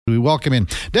We welcome in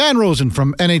Dan Rosen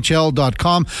from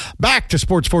NHL.com. Back to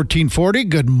Sports 1440.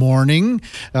 Good morning.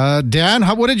 Dan,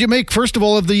 what did you make, first of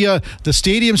all, of the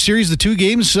Stadium Series, the two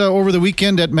games over the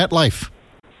weekend at MetLife?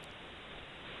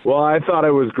 Well, I thought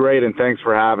it was great, and thanks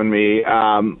for having me.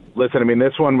 Listen, I mean,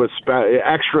 this one was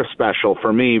extra special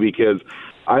for me because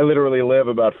I literally live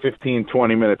about 15,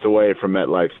 20 minutes away from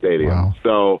MetLife Stadium. Wow.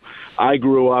 So I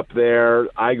grew up there.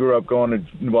 I grew up going to,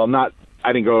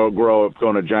 I didn't grow up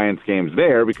going to Giants games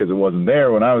there because it wasn't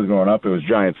there when I was growing up. It was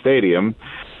Giant Stadium.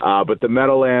 But the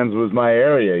Meadowlands was my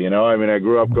area, you know. I mean, I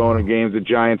grew up going to games at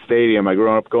Giant Stadium. I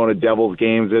grew up going to Devils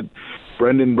games at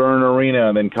Brendan Byrne Arena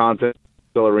and then Continental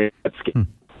Arena.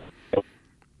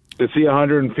 To see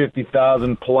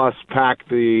 150,000 plus pack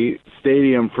the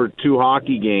stadium for two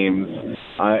hockey games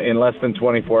in less than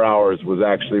 24 hours was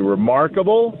actually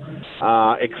remarkable,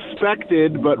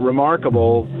 expected but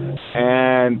remarkable,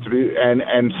 and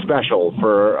special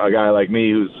for a guy like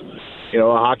me who's a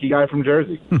hockey guy from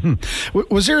Jersey.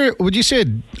 Was there, would you say,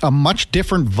 a much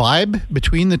different vibe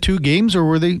between the two games, or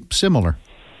were they similar?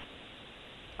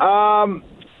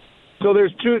 So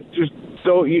there's two.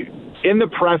 In the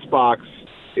press box,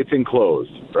 it's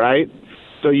enclosed, right?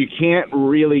 So you can't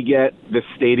really get the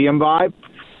stadium vibe,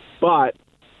 but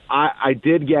I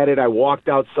did get it. I walked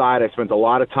outside. I spent a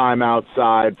lot of time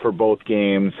outside for both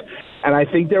games, and I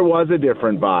think there was a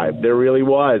different vibe. There really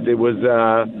was. It was.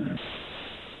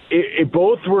 It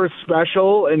both were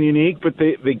special and unique, but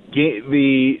the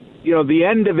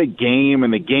end of the game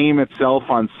and the game itself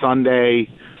on Sunday,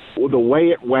 the way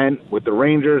it went with the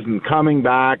Rangers and coming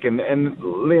back, and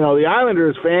the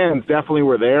Islanders fans definitely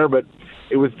were there, but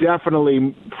it was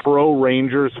definitely pro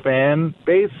Rangers fan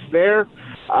base there.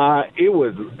 It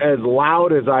was as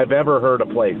loud as I've ever heard a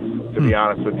place, to be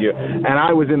honest with you. And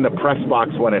I was in the press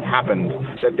box when it happened,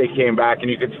 that they came back, and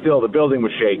you could still, the building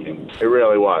was shaking. It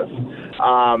really was.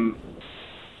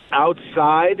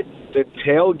 Outside, the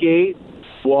tailgate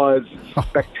was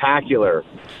spectacular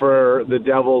for the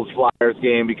Devils Flyers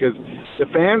game because the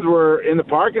fans were in the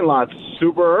parking lot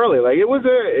super early. Like it was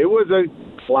a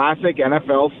classic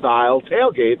NFL style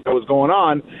tailgate that was going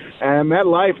on. And at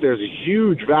MetLife, there's a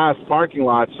huge, vast parking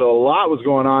lot, so a lot was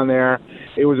going on there.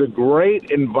 It was a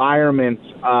great environment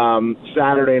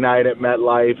Saturday night at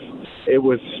MetLife. It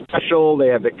was special. They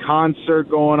had the concert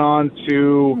going on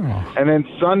too, and then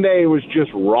Sunday was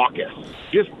just raucous,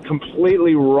 just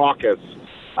completely raucous.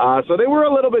 So they were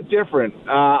a little bit different,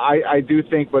 I do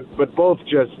think, but both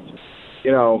just,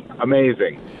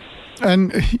 amazing.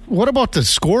 And what about the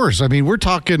scores? I mean, we're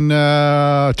talking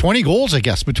 20 goals, I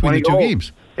guess, between the two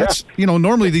games. That's,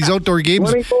 normally these outdoor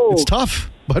games, it's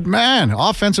tough. But, man,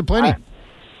 offensive plenty.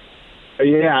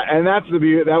 Yeah, and that's the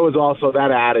beauty. That was also that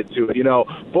added to it.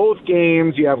 Both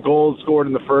games, you have goals scored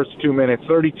in the first 2 minutes,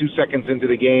 32 seconds into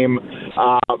the game,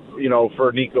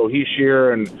 for Nico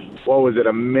Hischier, and what was it,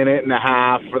 a minute and a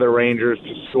half for the Rangers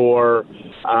to score.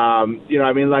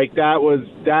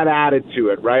 That added to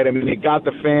it, right? I mean, you got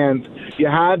the fans. You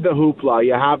had the hoopla.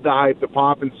 You have the hype, the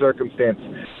pomp and circumstance,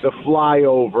 the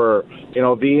flyover,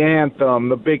 the anthem,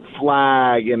 the big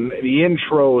flag, and the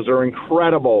intros are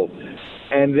incredible.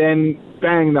 And then,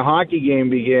 bang, the hockey game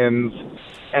begins,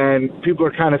 and people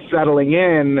are kind of settling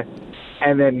in,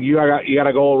 and then you got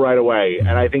a goal right away.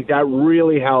 And I think that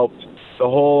really helped the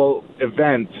whole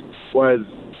event. Was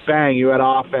bang, you had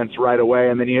offense right away,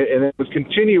 and then it was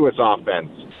continuous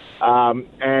offense.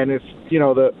 And it's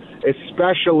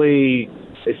especially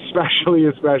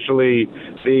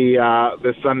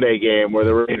the Sunday game where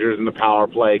the Rangers in the power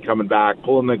play coming back,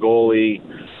 pulling the goalie,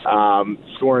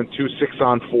 scoring 2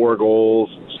 6-on-4 goals,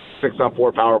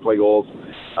 6-on-4 power play goals.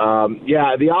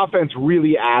 The offense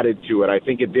really added to it. I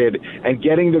think it did. And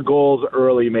getting the goals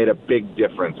early made a big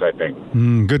difference, I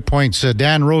think. Good points.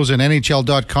 Dan Rosen,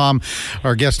 NHL.com,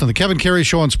 our guest on the Kevin Karius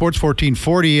Show on Sports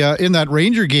 1440. In that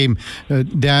Ranger game,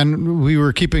 Dan, we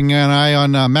were keeping an eye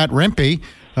on Matt Rempe,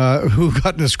 who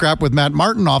got in a scrap with Matt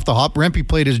Martin off the hop. Rempe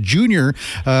played his junior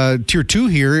Tier 2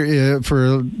 here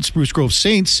for Spruce Grove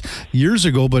Saints years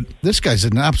ago, but this guy's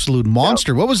an absolute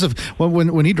monster. What was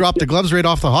when he dropped the gloves right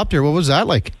off the hop there, what was that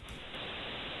like?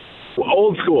 Well,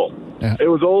 old school. Yeah. It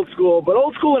was old school, but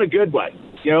old school in a good way.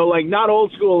 Not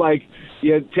old school like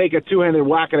you take a two-handed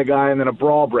whack at a guy and then a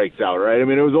brawl breaks out, right? I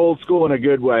mean, it was old school in a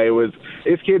good way. It was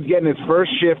this kid's getting his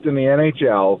first shift in the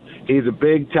NHL. He's a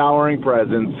big, towering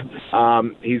presence.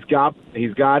 He's got, he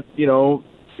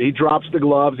drops the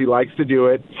gloves. He likes to do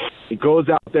it. He goes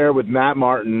out there with Matt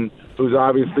Martin, who's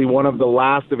obviously one of the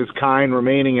last of his kind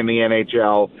remaining in the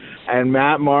NHL. And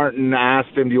Matt Martin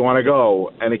asked him, "Do you want to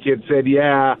go?" And the kid said,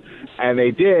 "Yeah." And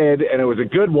they did, and it was a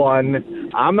good one.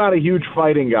 I'm not a huge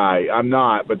fighting guy. I'm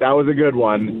not, but that was a good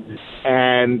one.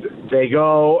 And they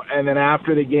go, and then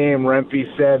after the game, Rempe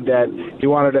said that he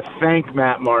wanted to thank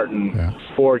Matt Martin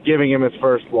for giving him his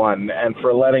first one and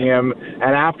for letting him.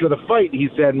 And after the fight, he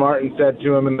said, Martin said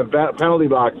to him in the penalty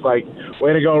box, like,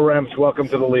 way to go, Remps, welcome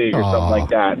to the league, or something like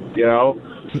that, you know?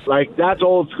 Like, that's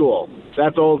old school.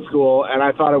 That's old school, and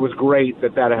I thought it was great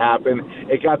that happened.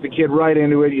 It got the kid right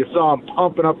into it. You saw him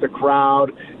pumping up the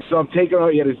crowd. You saw him taking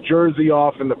out. He had his jersey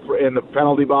off in the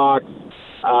penalty box.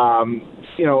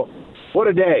 You know, what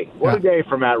a day! What a day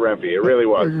for Matt Rempe. It really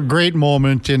was. Great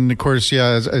moment, and of course,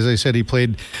 as I said, he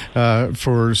played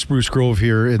for Spruce Grove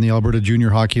here in the Alberta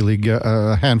Junior Hockey League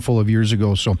a handful of years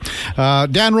ago. So,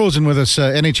 Dan Rosen with us,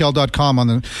 NHL.com on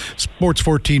the Sports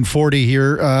 1440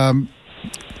 here.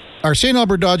 Our St.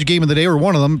 Albert Dodge game of the day, or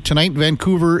one of them, tonight,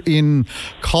 Vancouver in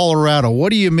Colorado. What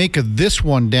do you make of this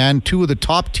one, Dan? Two of the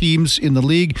top teams in the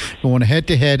league going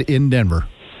head-to-head in Denver.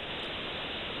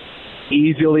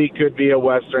 Easily could be a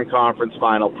Western Conference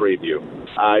final preview.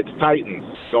 It's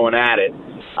Titans going at it.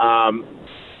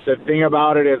 The thing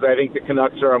about it is I think the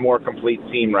Canucks are a more complete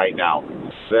team right now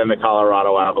than the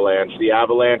Colorado Avalanche. The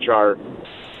Avalanche are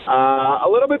a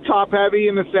little bit top-heavy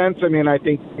in the sense, I mean, I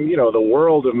think, you know, the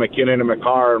world of McKinnon and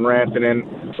McCarr and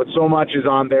Rantanen, but so much is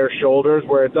on their shoulders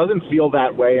where it doesn't feel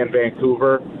that way in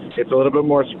Vancouver. It's a little bit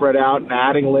more spread out, and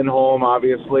adding Lindholm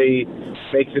obviously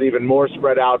makes it even more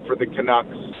spread out for the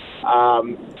Canucks.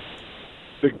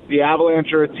 The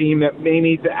Avalanche are a team that may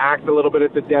need to act a little bit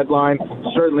at the deadline,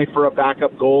 certainly for a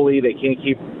backup goalie. They can't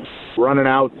keep running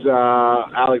out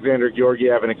Alexander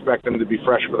Georgiev and expect them to be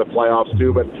fresh for the playoffs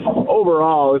too. But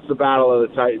overall, it's the battle of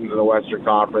the Titans in the Western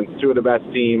Conference, two of the best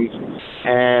teams,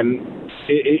 and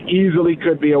it easily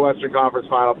could be a Western Conference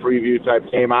final preview type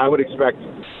game. I would expect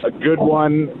a good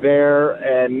one there,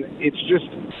 and I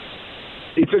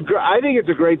think it's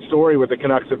a great story what the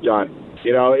Canucks have done.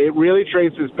 You know, it really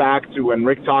traces back to when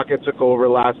Rick Tocchet took over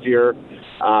last year.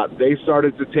 They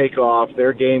started to take off.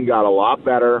 Their game got a lot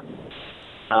better.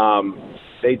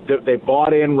 They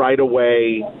bought in right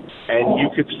away, and you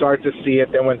could start to see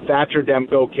it. Then when Thatcher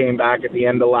Demko came back at the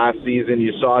end of last season,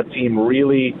 you saw a team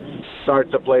really start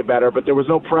to play better. But there was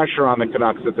no pressure on the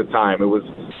Canucks at the time.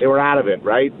 They were out of it,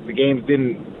 right? The games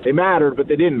they mattered, but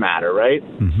they didn't matter, right?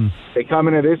 Mm-hmm. They come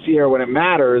into this year when it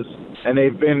matters, and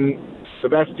they've been the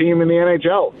best team in the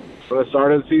NHL from the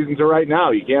start of the season to right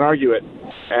now. You can't argue it.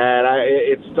 And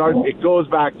it goes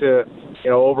back to, you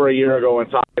know, over a year ago when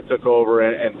Tocchet took over,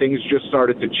 and things just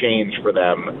started to change for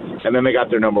them. And then they got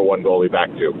their number one goalie back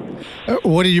too.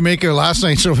 What did you make of last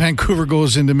night? So Vancouver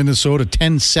goes into Minnesota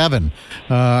 10-7.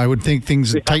 I would think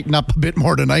things tighten up a bit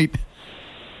more tonight.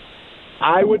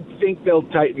 I would think they'll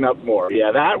tighten up more.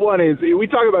 Yeah, that one is. We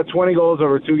talk about 20 goals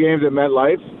over 2 games at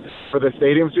MetLife for the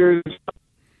Stadium Series.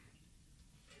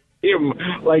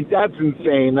 Like, that's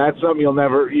insane. That's something you'll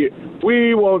never...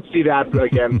 we won't see that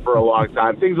again for a long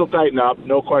time. Things will tighten up,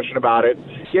 no question about it.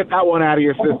 Get that one out of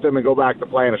your system and go back to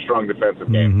playing a strong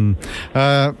defensive game.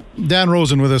 Mm-hmm. Dan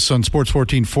Rosen with us on Sports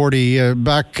 1440.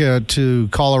 Back to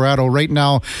Colorado. Right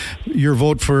now, your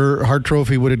vote for Hart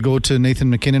Trophy, would it go to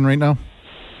Nathan McKinnon right now?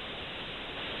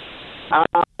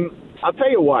 I'll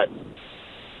tell you what.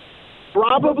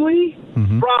 Probably.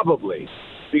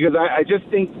 Because I just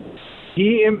think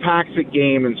he impacts a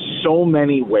game in so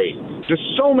many ways, just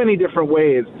so many different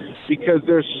ways, because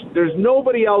there's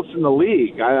nobody else in the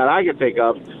league that I can think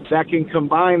of that can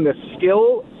combine the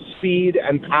skill, speed,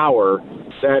 and power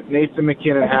that Nathan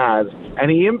McKinnon has, and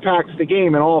he impacts the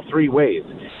game in all 3 ways.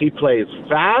 He plays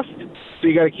fast, so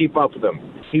you got to keep up with him.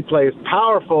 He plays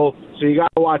powerful, so you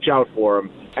got to watch out for him,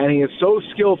 and he is so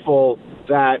skillful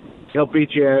that he'll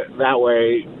beat you that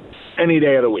way any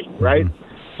day of the week, right?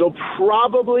 So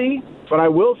probably. But I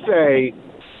will say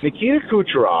Nikita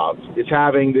Kucherov is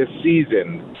having this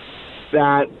season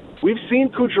that we've seen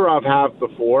Kucherov have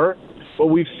before, but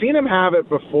we've seen him have it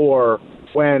before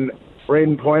when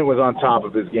Braden Point was on top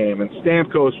of his game and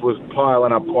Stamkos was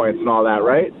piling up points and all that,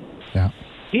 right? Yeah.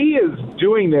 He is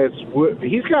doing this.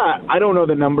 He's got, I don't know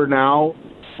the number now,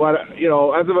 but, you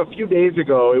know, as of a few days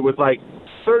ago, it was like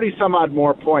 30-some-odd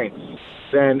more points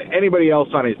than anybody else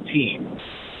on his team.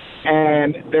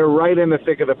 And they're right in the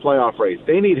thick of the playoff race.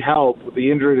 They need help.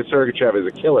 The injury to Sergachev is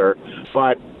a killer,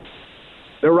 but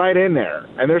they're right in there.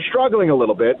 And they're struggling a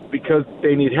little bit because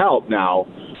they need help now.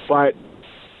 But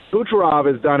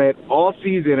Kucherov has done it all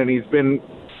season, and he's been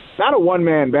not a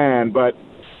one-man band, but,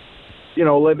 you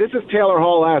know, this is Taylor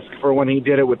Hall-esque for when he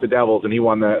did it with the Devils and he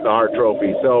won the Hart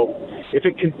Trophy. So if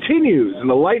it continues and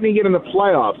the Lightning get in the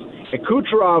playoffs and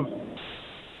Kucherov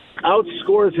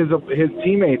outscores his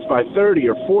teammates by 30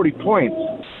 or 40 points,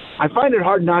 I find it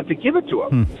hard not to give it to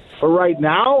him. But right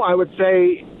now, I would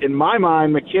say, in my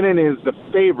mind, McKinnon is the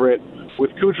favorite with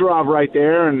Kucherov right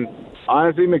there, and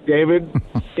honestly, McDavid,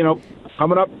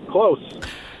 coming up close.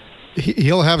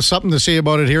 He'll have something to say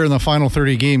about it here in the final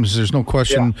 30 games. There's no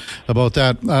question about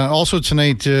that. Also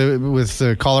tonight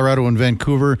with Colorado and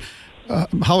Vancouver,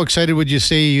 how excited would you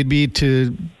say you'd be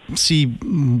to see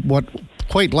what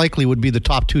quite likely would be the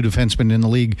top two defensemen in the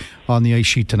league on the ice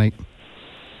sheet tonight?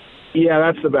 Yeah,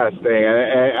 that's the best thing.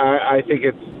 I think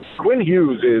it's Quinn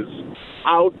Hughes is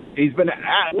out. He's been.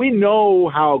 We know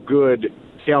how good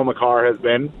Cale Makar has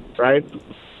been, right?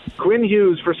 Quinn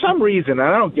Hughes, for some reason, and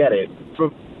I don't get it,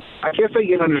 but I guess I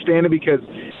can understand it because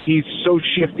he's so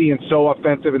shifty and so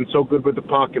offensive and so good with the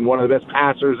puck and one of the best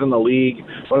passers in the league,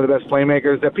 one of the best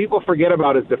playmakers, that people forget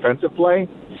about his defensive play.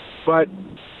 But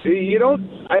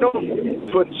I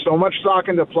don't put so much stock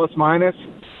into plus minus.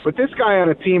 But this guy on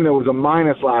a team that was a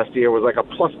minus last year was like a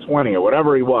plus 20 or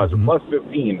whatever he was, a plus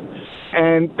 15.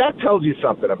 And that tells you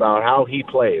something about how he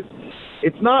plays.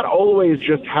 It's not always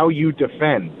just how you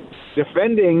defend.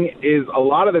 Defending is a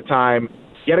lot of the time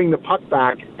getting the puck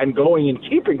back and going and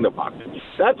keeping the puck.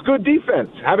 That's good defense,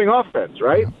 having offense,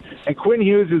 right? And Quinn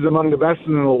Hughes is among the best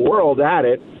in the world at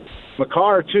it.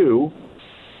 Makar, too.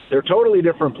 They're totally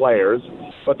different players,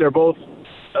 but they're both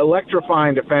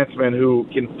electrifying defensemen who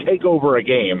can take over a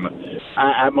game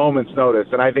at moment's notice.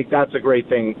 And I think that's a great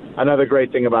thing. Another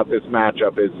great thing about this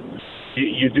matchup is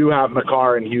you do have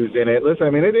Makar and Hughes in it. Listen,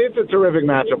 I mean, it's a terrific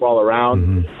matchup all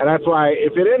around. And that's why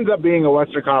if it ends up being a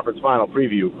Western Conference Final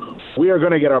preview, we are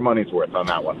going to get our money's worth on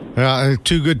that one.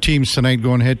 Two good teams tonight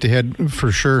going head-to-head for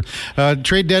sure.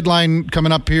 Trade deadline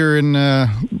coming up here in,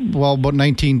 about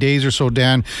 19 days or so,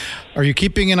 Dan. Are you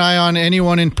keeping an eye on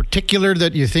anyone in particular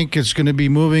that you think is going to be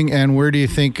moving, and where do you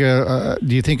think a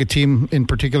team in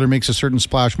particular makes a certain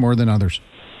splash more than others?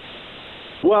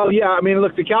 Well, yeah, I mean,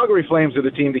 look, the Calgary Flames are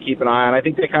the team to keep an eye on. I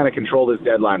think they kind of control this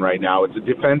deadline right now. It's a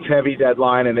defense-heavy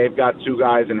deadline, and they've got two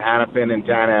guys in Hanifin and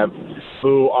Tanev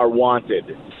who are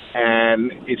wanted.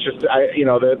 And it's just,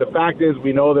 the fact is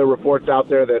we know there are reports out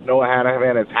there that Noah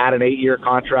Hanifin has had an 8-year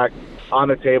contract on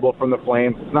the table from the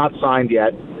Flames. It's not signed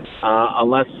yet,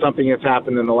 unless something has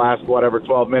happened in the last,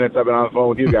 12 minutes I've been on the phone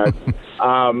with you guys.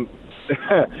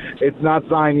 It's not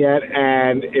signed yet,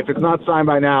 and if it's not signed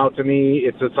by now, to me,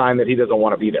 it's a sign that he doesn't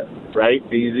want to be there, right?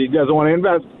 He doesn't want to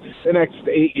invest the next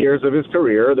 8 years of his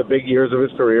career, the big years of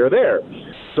his career there.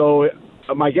 So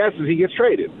my guess is he gets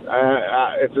traded.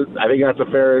 I think that's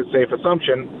a fair, safe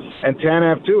assumption. And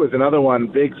Tanev, too, is another one,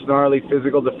 big, snarly,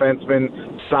 physical defenseman,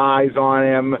 size on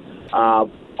him,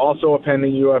 also a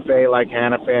pending UFA like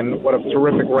Hanifin. What a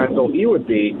terrific rental he would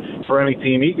be for any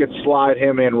team. He could slide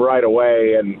him in right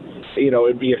away, and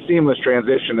it'd be a seamless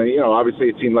transition. And, obviously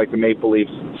a team like the Maple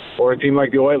Leafs or a team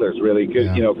like the Oilers really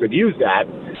could use that.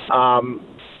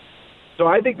 So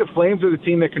I think the Flames are the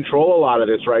team that control a lot of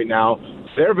this right now.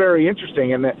 They're very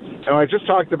interesting. And I just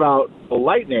talked about the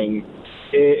Lightning.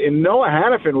 And Noah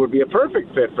Hanifin would be a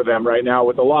perfect fit for them right now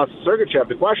with the loss of Sergachev.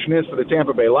 The question is for the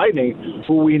Tampa Bay Lightning,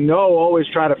 who we know always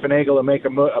try to finagle and make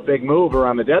a big move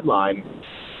around the deadline.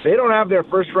 They don't have their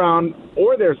first round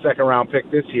or their second round pick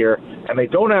this year, and they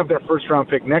don't have their first round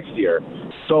pick next year.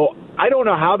 So I don't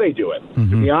know how they do it,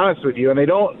 to be honest with you. And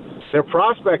their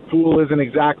prospect pool isn't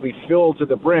exactly filled to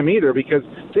the brim either, because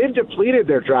they've depleted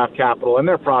their draft capital and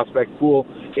their prospect pool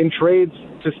in trades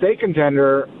to stay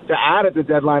contender to add at the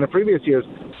deadline of previous years.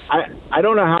 I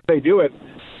don't know how they do it.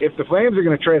 If the Flames are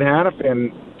going to trade Hanifin,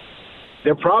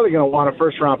 they're probably going to want a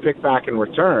first round pick back in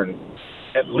return,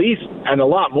 at least, and a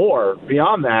lot more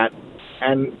beyond that.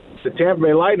 And the Tampa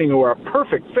Bay Lightning, who are a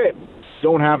perfect fit,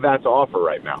 don't have that to offer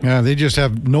right now. Yeah, they just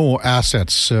have no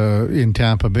assets in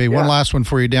Tampa Bay. Yeah. One last one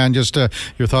for you, Dan. Just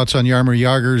your thoughts on Jaromir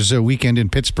Jagr's weekend in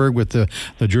Pittsburgh with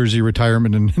the jersey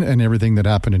retirement and everything that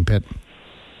happened in Pitt.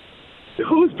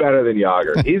 Who's better than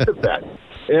Jagr? He's the best.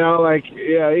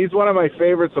 He's one of my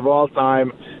favorites of all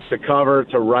time to cover,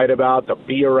 to write about, to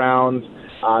be around.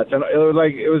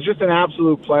 It was just an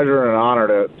absolute pleasure and an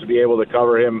honor to be able to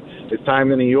cover him. His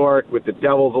time in New York with the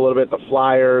Devils a little bit, the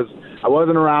Flyers. I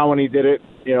wasn't around when he did it,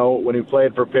 when he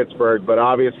played for Pittsburgh, but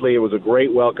obviously it was a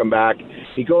great welcome back.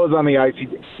 He goes on the ice.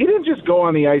 He didn't just go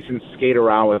on the ice and skate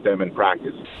around with them in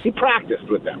practice. He practiced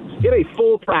with them. He had a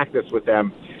full practice with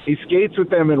them. He skates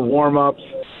with them in warm-ups.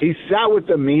 He sat with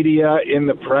the media in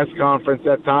the press conference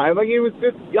that time.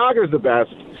 Jagr's the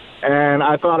best. And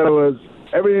I thought it was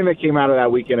everything that came out of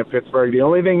that weekend in Pittsburgh. The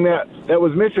only thing that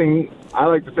was missing, I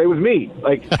like to say, was me.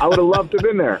 I would have loved to have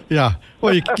been there. Yeah.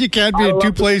 Well, you can't be in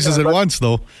two places at once,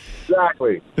 though.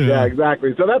 exactly. Yeah,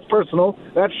 exactly. So that's personal.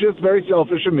 That's just very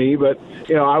selfish of me, but,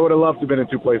 I would have loved to have been in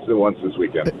two places at once this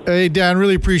weekend. Hey, Dan,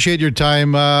 really appreciate your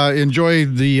time. Enjoy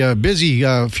the busy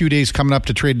few days coming up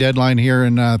to trade deadline here,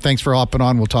 and thanks for hopping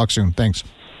on. We'll talk soon. Thanks.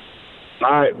 All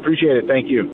right. Appreciate it. Thank you.